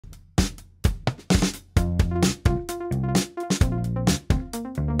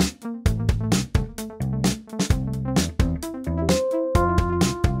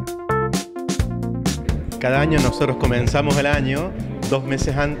Cada año nosotros comenzamos el año, 2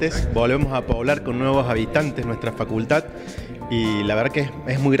 meses antes, volvemos a poblar con nuevos habitantes nuestra facultad y la verdad que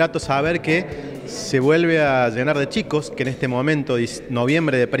es muy grato saber que se vuelve a llenar de chicos, que en este momento,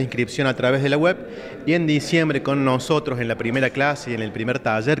 noviembre de preinscripción a través de la web y en diciembre con nosotros en la primera clase y en el primer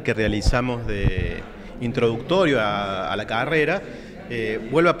taller que realizamos de introductorio a la carrera,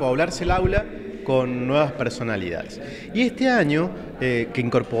 vuelve a poblarse el aula con nuevas personalidades. Y este año que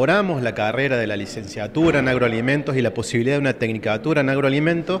incorporamos la carrera de la licenciatura en agroalimentos y la posibilidad de una tecnicatura en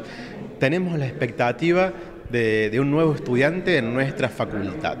agroalimentos, tenemos la expectativa de un nuevo estudiante en nuestra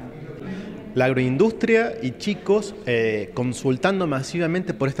facultad. La agroindustria y chicos consultando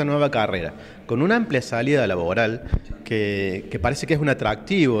masivamente por esta nueva carrera, con una amplia salida laboral que parece que es un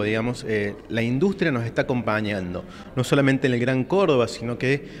atractivo, digamos. La industria nos está acompañando, no solamente en el Gran Córdoba, sino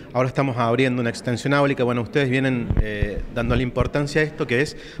que ahora estamos abriendo una extensión áulica. Bueno, ustedes vienen dándole importancia a esto, que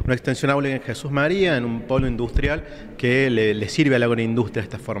es una extensión áulica en Jesús María, en un polo industrial que le sirve a la agroindustria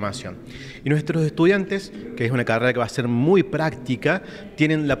esta formación. Y nuestros estudiantes, que es una carrera que va a ser muy práctica,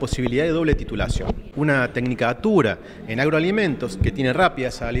 tienen la posibilidad de doble titulación. Una tecnicatura en agroalimentos que tiene rápida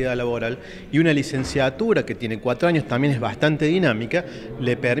salida laboral y una licenciatura que tiene 4 años, también es bastante dinámica,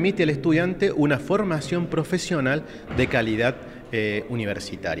 le permite al estudiante una formación profesional de calidad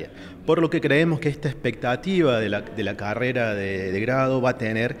universitaria. Por lo que creemos que esta expectativa de la carrera de grado va a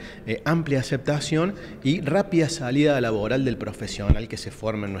tener amplia aceptación y rápida salida laboral del profesional que se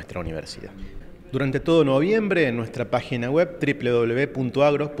forma en nuestra universidad. Durante todo noviembre, en nuestra página web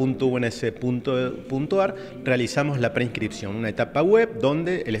www.agro.uns.ar realizamos la preinscripción, una etapa web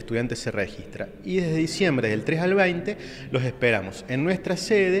donde el estudiante se registra. Y desde diciembre, del 3 al 20, los esperamos en nuestra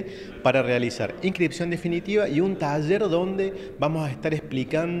sede para realizar inscripción definitiva y un taller donde vamos a estar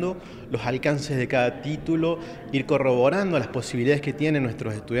explicando los alcances de cada título, ir corroborando las posibilidades que tienen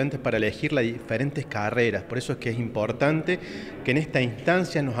nuestros estudiantes para elegir las diferentes carreras. Por eso es que es importante que en esta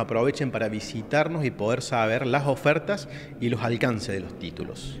instancia nos aprovechen para visitar y poder saber las ofertas y los alcances de los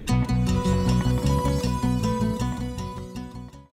títulos.